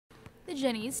The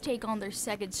Jennies take on their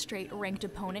second straight ranked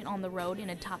opponent on the road in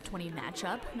a top 20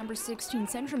 matchup. Number 16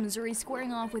 Central Missouri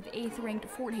squaring off with 8th ranked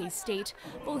Fort Hays State.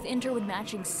 Both enter with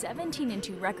matching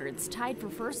 17-2 records, tied for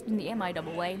first in the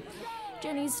MIAA.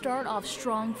 Jennies start off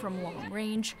strong from long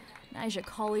range. Nyjah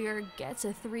Collier gets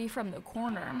a three from the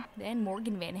corner, then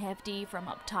Morgan Van Hefty from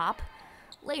up top.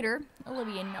 Later,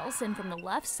 Olivia Nelson from the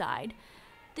left side.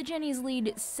 The Jennies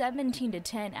lead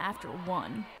 17-10 after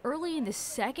one. Early in the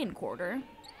second quarter,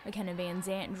 McKenna Van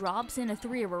Zant drops in a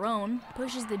three of her own,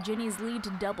 pushes the Jennies lead to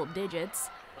double digits.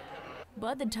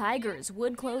 But the Tigers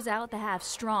would close out the half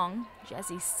strong.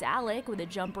 Jessie Salick with a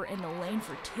jumper in the lane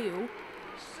for two.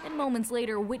 And moments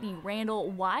later, Whitney Randall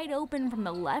wide open from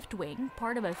the left wing,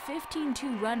 part of a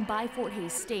 15-2 run by Fort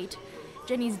Hays State.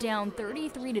 Jennies down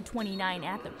 33-29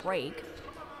 at the break.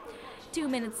 2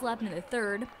 minutes left in the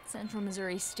third, Central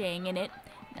Missouri staying in it.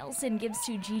 Nelson gives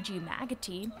to Gigi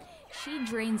McAtee. She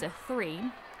drains a three.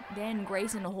 Then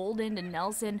Grayson Holden to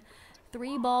Nelson.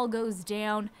 Three ball goes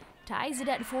down, ties it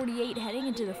at 48 heading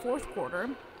into the fourth quarter.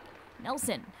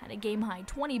 Nelson had a game-high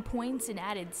 20 points and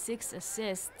added 6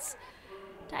 assists.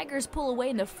 Tigers pull away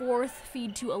in the fourth,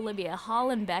 feed to Olivia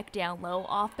Hollenbeck down low.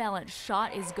 Off-balance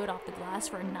shot is good off the glass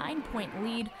for a 9-point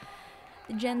lead.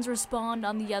 The Gens respond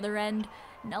on the other end.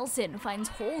 Nelson finds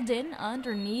Holden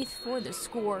underneath for the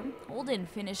score. Holden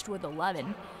finished with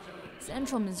 11.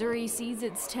 Central Missouri sees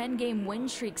its 10-game win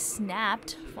streak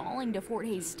snapped, falling to Fort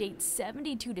Hays State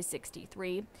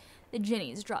 72-63. The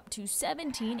Jennies drop to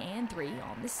 17-3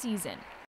 on the season.